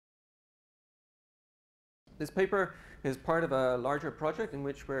This paper is part of a larger project in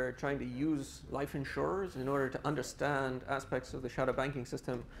which we're trying to use life insurers in order to understand aspects of the shadow banking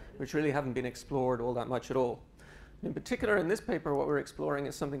system which really haven't been explored all that much at all. In particular, in this paper, what we're exploring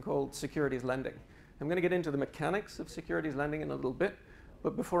is something called securities lending. I'm going to get into the mechanics of securities lending in a little bit,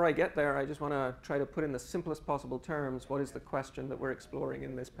 but before I get there, I just want to try to put in the simplest possible terms what is the question that we're exploring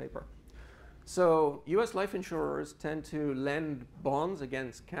in this paper. So US life insurers tend to lend bonds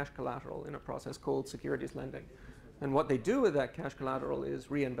against cash collateral in a process called securities lending. And what they do with that cash collateral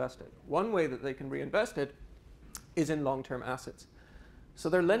is reinvest it. One way that they can reinvest it is in long-term assets. So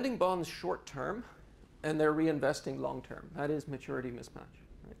they're lending bonds short-term, and they're reinvesting long-term. That is maturity mismatch.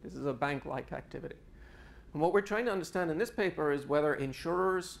 Right? This is a bank-like activity. And what we're trying to understand in this paper is whether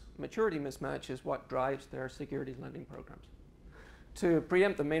insurers' maturity mismatch is what drives their securities lending programs. To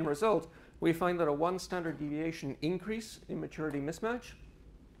preempt the main result, we find that a 1 standard deviation increase in maturity mismatch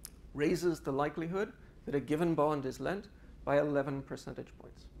raises the likelihood that a given bond is lent by 11 percentage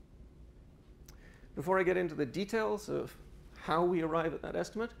points. Before I get into the details of how we arrive at that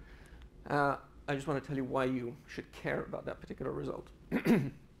estimate, I just want to tell you why you should care about that particular result.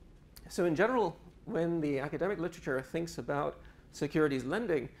 So in general, when the academic literature thinks about securities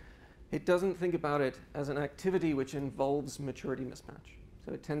lending, it doesn't think about it as an activity which involves maturity mismatch.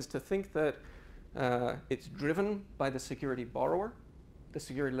 So it tends to think that it's driven by the security borrower. The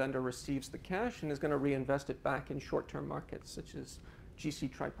security lender receives the cash and is going to reinvest it back in short-term markets, such as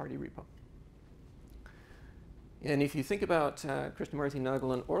GC tri-party repo. And if you think about Krishnamurthy,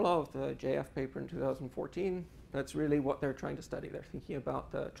 Nagel, and Orlov, the JF paper in 2014, that's really what they're trying to study. They're thinking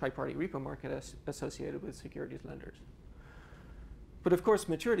about the tri-party repo market associated with securities lenders. But of course,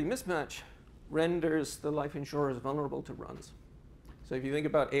 maturity mismatch renders the life insurers vulnerable to runs. So if you think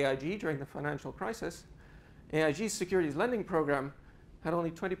about AIG during the financial crisis, AIG's securities lending program had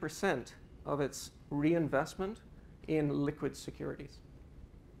only 20% of its reinvestment in liquid securities.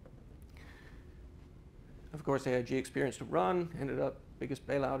 Of course, AIG experienced a run, ended up biggest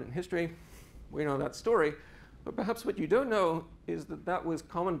bailout in history. We know that story. But perhaps what you don't know is that that was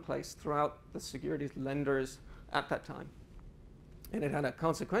commonplace throughout the securities lenders at that time. And it had a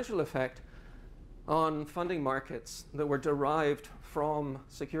consequential effect on funding markets that were derived from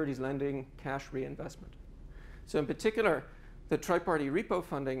securities lending cash reinvestment. So in particular, the tri-party repo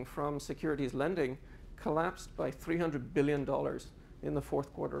funding from securities lending collapsed by $300 billion in the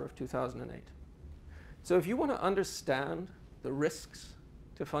fourth quarter of 2008. So if you want to understand the risks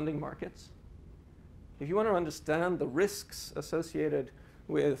to funding markets, if you want to understand the risks associated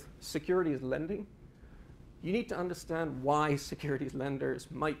with securities lending, you need to understand why securities lenders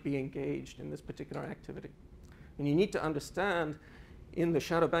might be engaged in this particular activity. And you need to understand, in the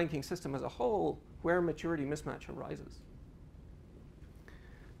shadow banking system as a whole, where maturity mismatch arises.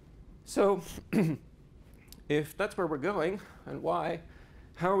 So if that's where we're going and why,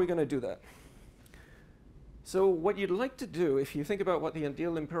 how are we going to do that? So what you'd like to do, if you think about what the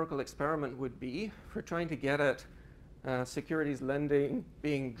ideal empirical experiment would be for trying to get at securities lending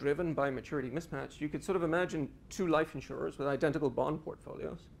being driven by maturity mismatch, you could sort of imagine two life insurers with identical bond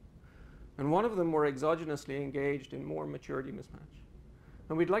portfolios. And one of them were exogenously engaged in more maturity mismatch.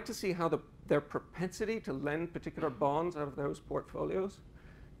 And we'd like to see how their propensity to lend particular bonds out of those portfolios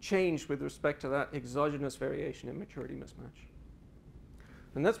changed with respect to that exogenous variation in maturity mismatch.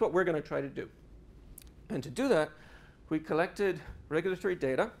 And that's what we're going to try to do. And to do that, we collected regulatory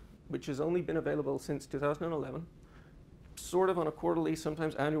data, which has only been available since 2011, sort of on a quarterly,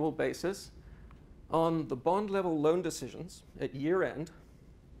 sometimes annual basis, on the bond level loan decisions at year end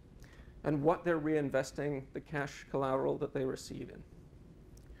and what they're reinvesting the cash collateral that they receive in.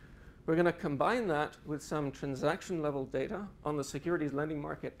 We're going to combine that with some transaction level data on the securities lending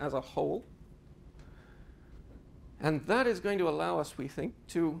market as a whole. And that is going to allow us, we think,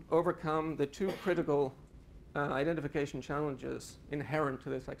 to overcome the two critical identification challenges inherent to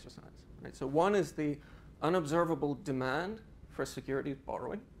this exercise. Right? So one is the unobservable demand for securities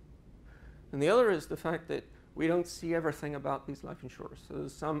borrowing. And the other is the fact that we don't see everything about these life insurers. So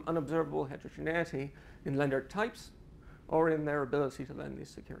there's some unobservable heterogeneity in lender types or in their ability to lend these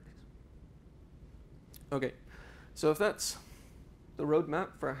securities. OK, so if that's the roadmap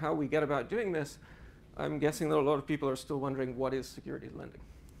for how we get about doing this, I'm guessing that a lot of people are still wondering, what is securities lending?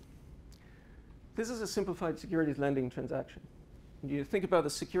 This is a simplified securities lending transaction. You think about the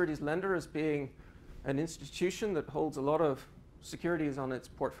securities lender as being an institution that holds a lot of securities on its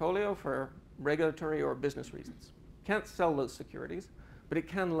portfolio for regulatory or business reasons. Can't sell those securities, but it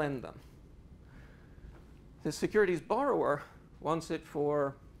can lend them. The securities borrower wants it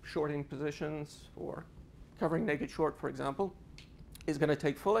for shorting positions, for covering naked short, for example, is going to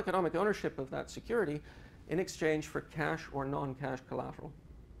take full economic ownership of that security in exchange for cash or non-cash collateral.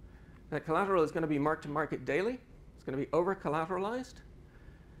 That collateral is going to be marked to market daily. It's going to be over-collateralized.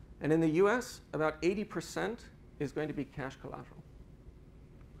 And in the US, about 80% is going to be cash collateral.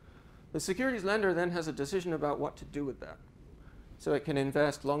 The securities lender then has a decision about what to do with that. So it can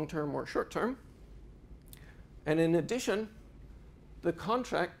invest long-term or short-term. And in addition, the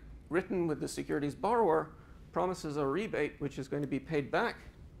contract written with the securities borrower promises a rebate which is going to be paid back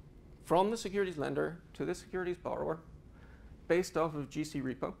from the securities lender to the securities borrower based off of GC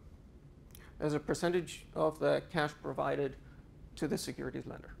repo as a percentage of the cash provided to the securities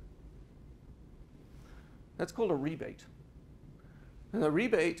lender. That's called a rebate. And the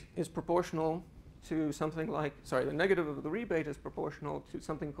rebate is proportional to something like, sorry, the negative of the rebate is proportional to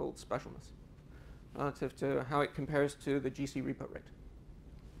something called specialness relative to how it compares to the GC repo rate.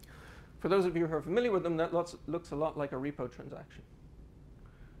 For those of you who are familiar with them, that looks a lot like a repo transaction.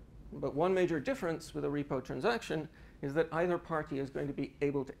 But one major difference with a repo transaction is that either party is going to be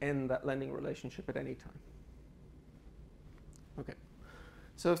able to end that lending relationship at any time. Okay.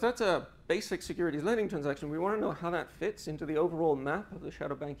 So if that's a basic securities lending transaction, we want to know how that fits into the overall map of the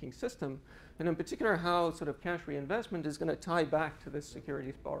shadow banking system, and in particular how sort of cash reinvestment is going to tie back to this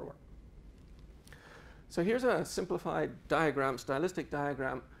securities borrower. So here's a simplified diagram, stylistic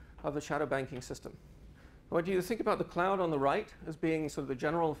diagram of the shadow banking system. I want you to think about the cloud on the right as being sort of the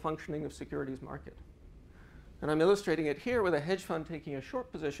general functioning of securities market. And I'm illustrating it here with a hedge fund taking a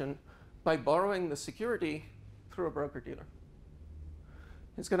short position by borrowing the security through a broker-dealer.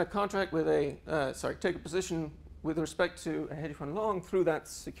 It's going to contract with take a position with respect to a hedge fund long through that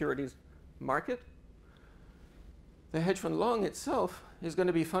securities market. The hedge fund long itself is going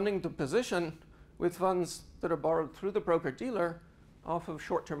to be funding the position with funds that are borrowed through the broker-dealer off of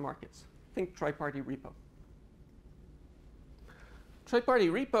short-term markets. Think tri-party repo. Tri-party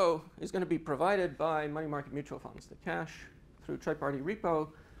repo is going to be provided by money market mutual funds. The cash through tri-party repo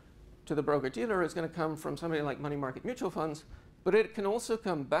to the broker-dealer is going to come from somebody like money market mutual funds, but it can also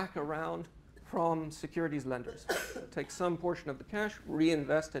come back around from securities lenders. Take some portion of the cash,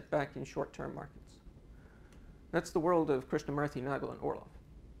 reinvest it back in short-term markets. That's the world of Krishnamurthy, Nagle, and Orlov.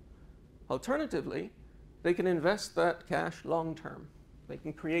 Alternatively, they can invest that cash long-term. They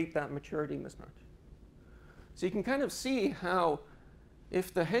can create that maturity mismatch. So you can kind of see how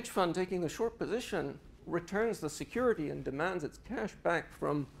if the hedge fund taking the short position returns the security and demands its cash back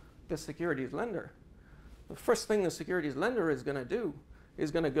from the securities lender, the first thing the securities lender is going to do is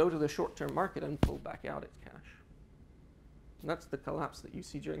going to go to the short-term market and pull back out its cash. And that's the collapse that you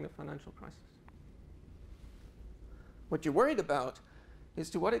see during the financial crisis. What you're worried about is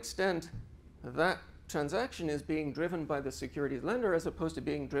to what extent that transaction is being driven by the securities lender as opposed to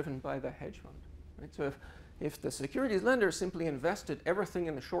being driven by the hedge fund. Right? So if the securities lender simply invested everything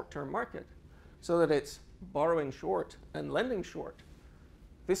in the short-term market so that it's borrowing short and lending short,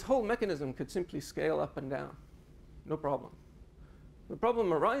 this whole mechanism could simply scale up and down, no problem. The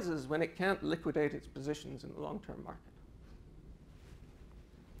problem arises when it can't liquidate its positions in the long-term market.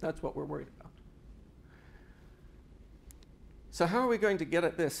 That's what we're worried about. So how are we going to get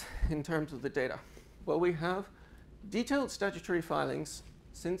at this in terms of the data? Well, we have detailed statutory filings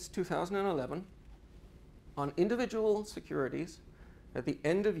since 2011 on individual securities at the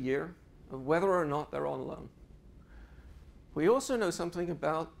end of year of whether or not they're on loan. We also know something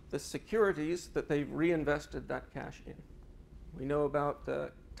about the securities that they've reinvested that cash in. We know about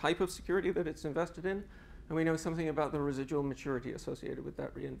the type of security that it's invested in, and we know something about the residual maturity associated with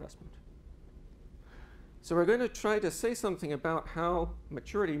that reinvestment. So we're going to try to say something about how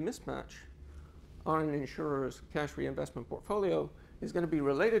maturity mismatch on an insurer's cash reinvestment portfolio is going to be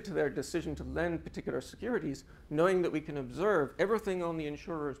related to their decision to lend particular securities, knowing that we can observe everything on the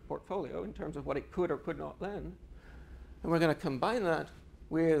insurer's portfolio in terms of what it could or could not lend. And we're going to combine that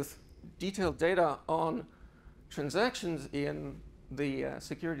with detailed data on transactions in the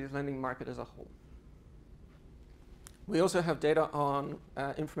securities lending market as a whole. We also have data on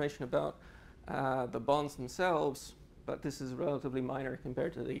information about the bonds themselves, but this is relatively minor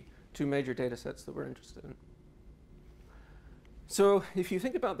compared to the two major data sets that we're interested in. So if you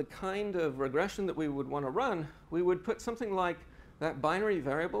think about the kind of regression that we would want to run, we would put something like that binary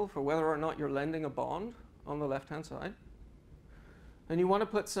variable for whether or not you're lending a bond on the left-hand side. And you want to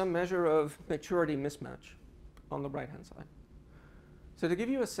put some measure of maturity mismatch on the right-hand side. So to give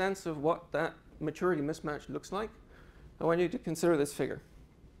you a sense of what that maturity mismatch looks like, I want you to consider this figure.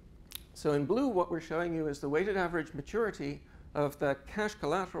 So in blue, what we're showing you is the weighted average maturity of the cash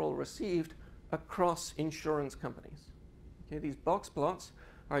collateral received across insurance companies. Okay, these box plots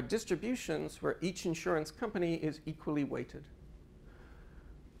are distributions where each insurance company is equally weighted.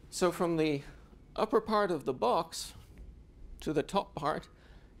 So from the upper part of the box to the top part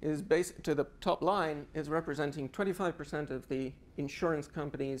to the top line is representing 25% of the insurance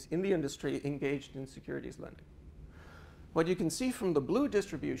companies in the industry engaged in securities lending. What you can see from the blue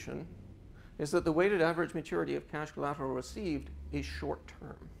distribution is that the weighted average maturity of cash collateral received is short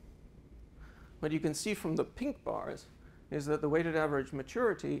term. What you can see from the pink bars is that the weighted average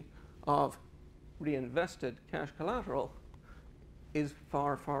maturity of reinvested cash collateral is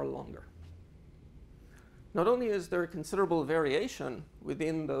far, far longer. Not only is there considerable variation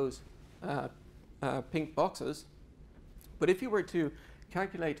within those pink boxes, but if you were to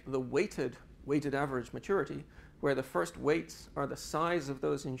calculate the weighted average maturity, where the first weights are the size of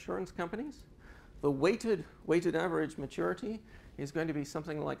those insurance companies, the weighted average maturity is going to be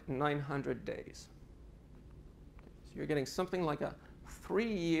something like 900 days. So you're getting something like a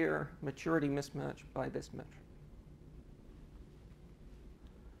 3-year maturity mismatch by this metric.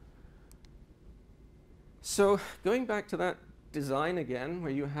 So going back to that design again,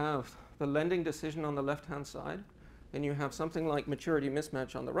 where you have the lending decision on the left-hand side, and you have something like maturity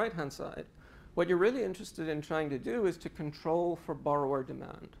mismatch on the right-hand side, what you're really interested in trying to do is to control for borrower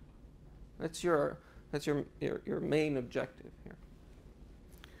demand. That's your main objective here.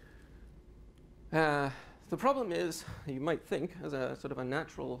 The problem is, you might think, as a sort of a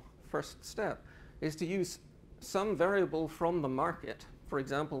natural first step, is to use some variable from the market, for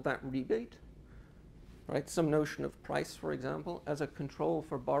example, that rebate, right? Some notion of price, for example, as a control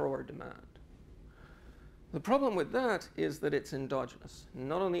for borrower demand. The problem with that is that it's endogenous.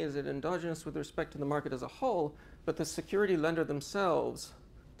 Not only is it endogenous with respect to the market as a whole, but the security lender themselves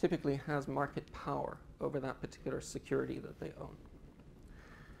typically has market power over that particular security that they own.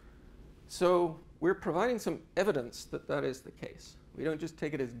 So we're providing some evidence that that is the case. We don't just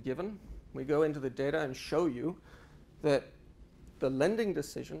take it as given. We go into the data and show you that the lending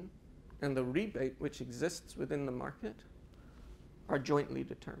decision and the rebate which exists within the market are jointly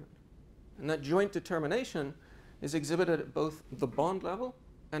determined. And that joint determination is exhibited at both the bond level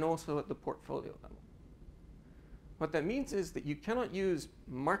and also at the portfolio level. What that means is that you cannot use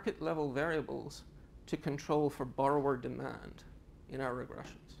market level variables to control for borrower demand in our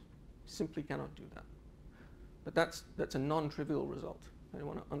regressions. You simply cannot do that. But that's a non-trivial result. I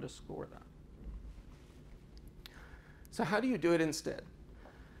want to underscore that. So how do you do it instead?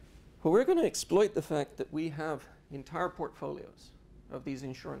 Well, we're going to exploit the fact that we have entire portfolios of these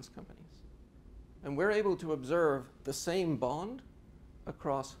insurance companies. And we're able to observe the same bond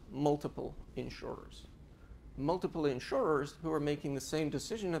across multiple insurers. Multiple insurers who are making the same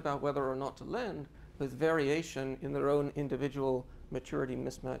decision about whether or not to lend with variation in their own individual maturity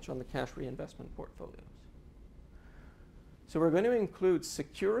mismatch on the cash reinvestment portfolios. So we're going to include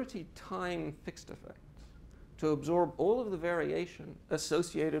security time fixed effects to absorb all of the variation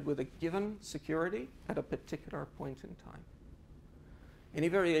associated with a given security at a particular point in time. Any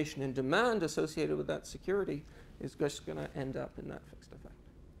variation in demand associated with that security is just going to end up in that fixed effect.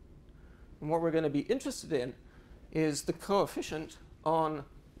 And what we're going to be interested in is the coefficient on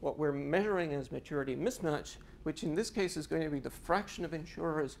what we're measuring as maturity mismatch, which in this case is going to be the fraction of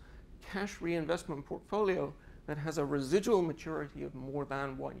insurers' cash reinvestment portfolio that has a residual maturity of more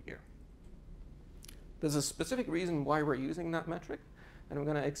than 1 year. There's a specific reason why we're using that metric, and I'm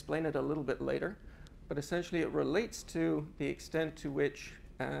going to explain it a little bit later. But essentially, it relates to the extent to which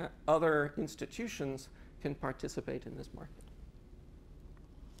other institutions can participate in this market.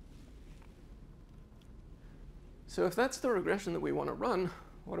 So if that's the regression that we want to run,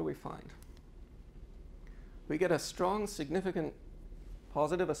 what do we find? We get a strong, significant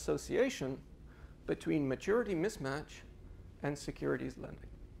positive association between maturity mismatch and securities lending.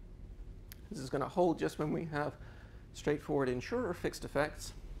 This is going to hold just when we have straightforward insurer fixed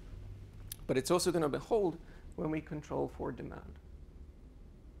effects, but it's also going to hold when we control for demand.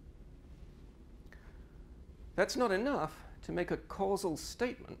 That's not enough to make a causal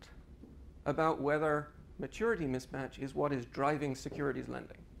statement about whether maturity mismatch is what is driving securities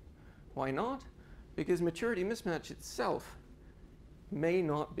lending. Why not? Because maturity mismatch itself may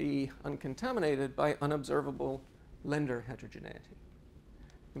not be uncontaminated by unobservable lender heterogeneity.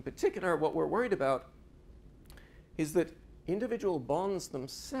 In particular, what we're worried about is that individual bonds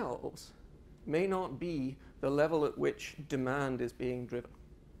themselves may not be the level at which demand is being driven.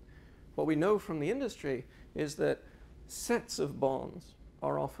 What we know from the industry is that sets of bonds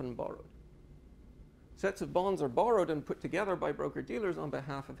are often borrowed. Sets of bonds are borrowed and put together by broker-dealers on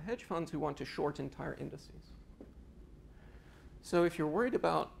behalf of hedge funds who want to short entire indices. So if you're worried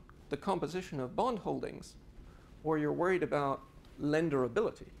about the composition of bond holdings, or you're worried about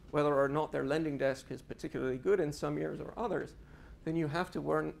lenderability, whether or not their lending desk is particularly good in some years or others, then you have to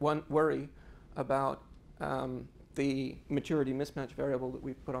worry about the maturity mismatch variable that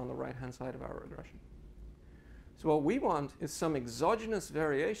we've put on the right-hand side of our regression. So what we want is some exogenous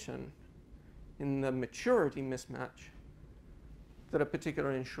variation in the maturity mismatch that a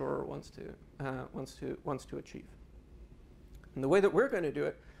particular insurer wants to achieve. And the way that we're going to do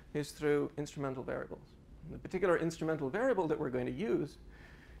it is through instrumental variables. And the particular instrumental variable that we're going to use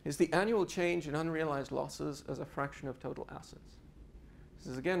is the annual change in unrealized losses as a fraction of total assets. This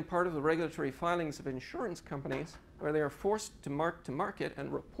is again part of the regulatory filings of insurance companies where they are forced to mark to market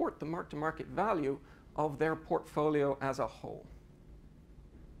and report the mark to market value of their portfolio as a whole.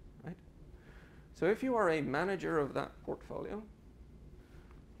 Right? So if you are a manager of that portfolio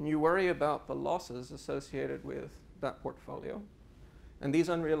and you worry about the losses associated with that portfolio, and these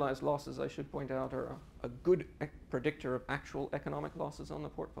unrealized losses, I should point out, are a good predictor of actual economic losses on the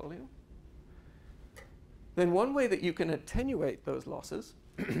portfolio, then one way that you can attenuate those losses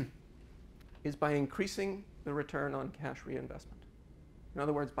is by increasing the return on cash reinvestment. In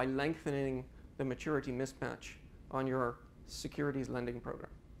other words, by lengthening the maturity mismatch on your securities lending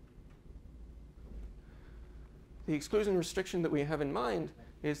program. The exclusion restriction that we have in mind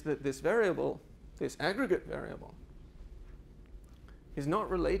is that this variable, this aggregate variable, is not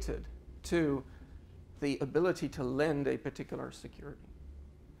related to the ability to lend a particular security.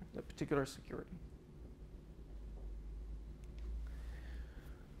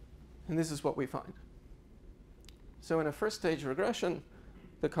 And this is what we find. So in a first stage regression,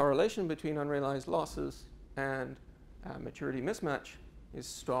 the correlation between unrealized losses and maturity mismatch is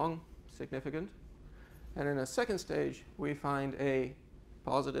strong, significant. And in a second stage, we find a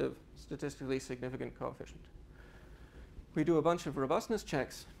positive, statistically significant coefficient. We do a bunch of robustness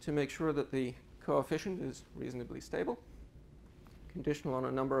checks to make sure that the coefficient is reasonably stable, conditional on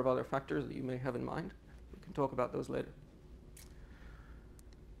a number of other factors that you may have in mind. We can talk about those later.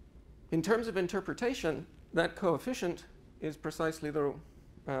 In terms of interpretation, that coefficient is precisely the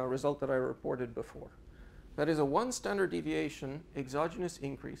result that I reported before. That is a 1 standard deviation exogenous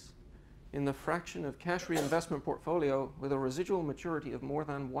increase in the fraction of cash reinvestment portfolio with a residual maturity of more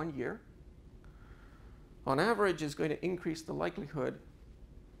than 1 year, on average is going to increase the likelihood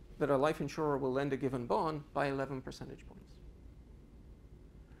that a life insurer will lend a given bond by 11 percentage points.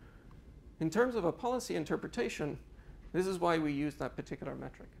 In terms of a policy interpretation, this is why we use that particular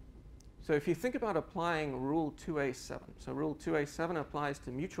metric. So if you think about applying Rule 2A7, so Rule 2A7 applies to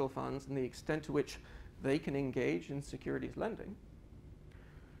mutual funds and the extent to which they can engage in securities lending.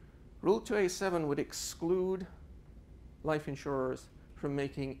 Rule 2A7 would exclude life insurers from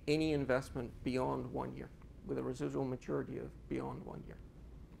making any investment beyond 1 year, with a residual maturity of beyond 1 year.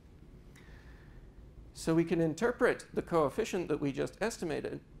 So we can interpret the coefficient that we just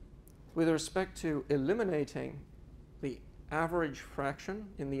estimated with respect to eliminating the average fraction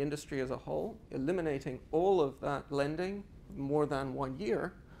in the industry as a whole, eliminating all of that lending more than 1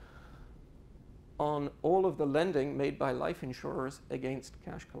 year on all of the lending made by life insurers against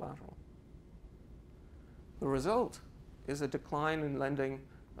cash collateral. The result is a decline in lending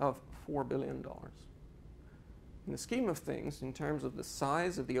of $4 billion. In the scheme of things, in terms of the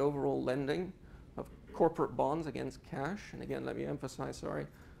size of the overall lending of corporate bonds against cash, and again, let me emphasize, sorry,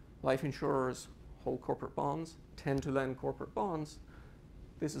 life insurers hold corporate bonds, tend to lend corporate bonds,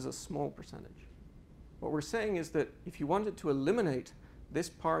 this is a small percentage. What we're saying is that if you wanted to eliminate this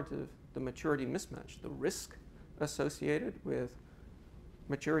part of the maturity mismatch, the risk associated with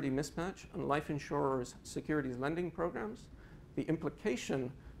maturity mismatch on life insurers' securities lending programs, the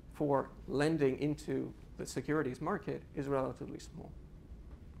implication for lending into the securities market is relatively small.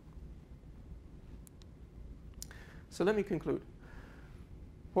 So let me conclude.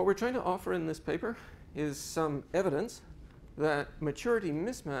 What we're trying to offer in this paper is some evidence that maturity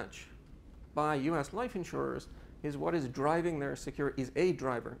mismatch by US life insurers is what is driving their is a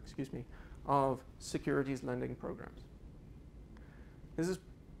driver, of securities lending programs. This is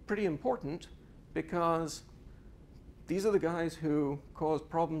pretty important because these are the guys who caused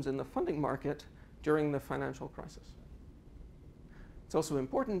problems in the funding market during the financial crisis. It's also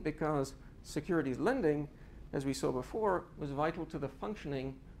important because securities lending, as we saw before, was vital to the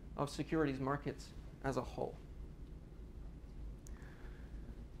functioning of securities markets as a whole.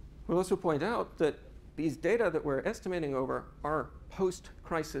 We'll also point out that these data that we're estimating over are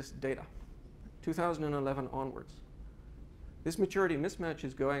post-crisis data, 2011 onwards. This maturity mismatch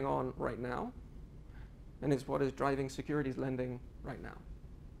is going on right now and is what is driving securities lending right now.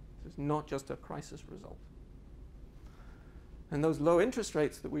 This is not just a crisis result. And those low interest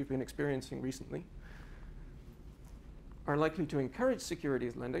rates that we've been experiencing recently are likely to encourage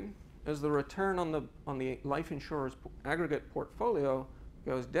securities lending as the return on the life insurer's aggregate portfolio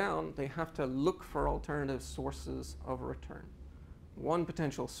goes down, they have to look for alternative sources of return. One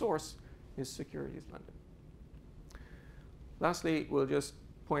potential source is securities lending. Lastly, we'll just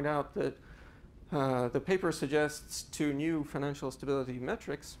point out that the paper suggests 2 new financial stability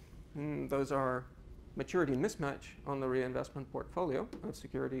metrics. Those are maturity mismatch on the reinvestment portfolio of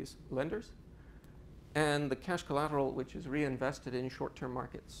securities lenders, and the cash collateral which is reinvested in short-term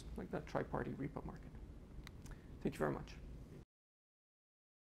markets, like that tri-party repo market. Thank you very much.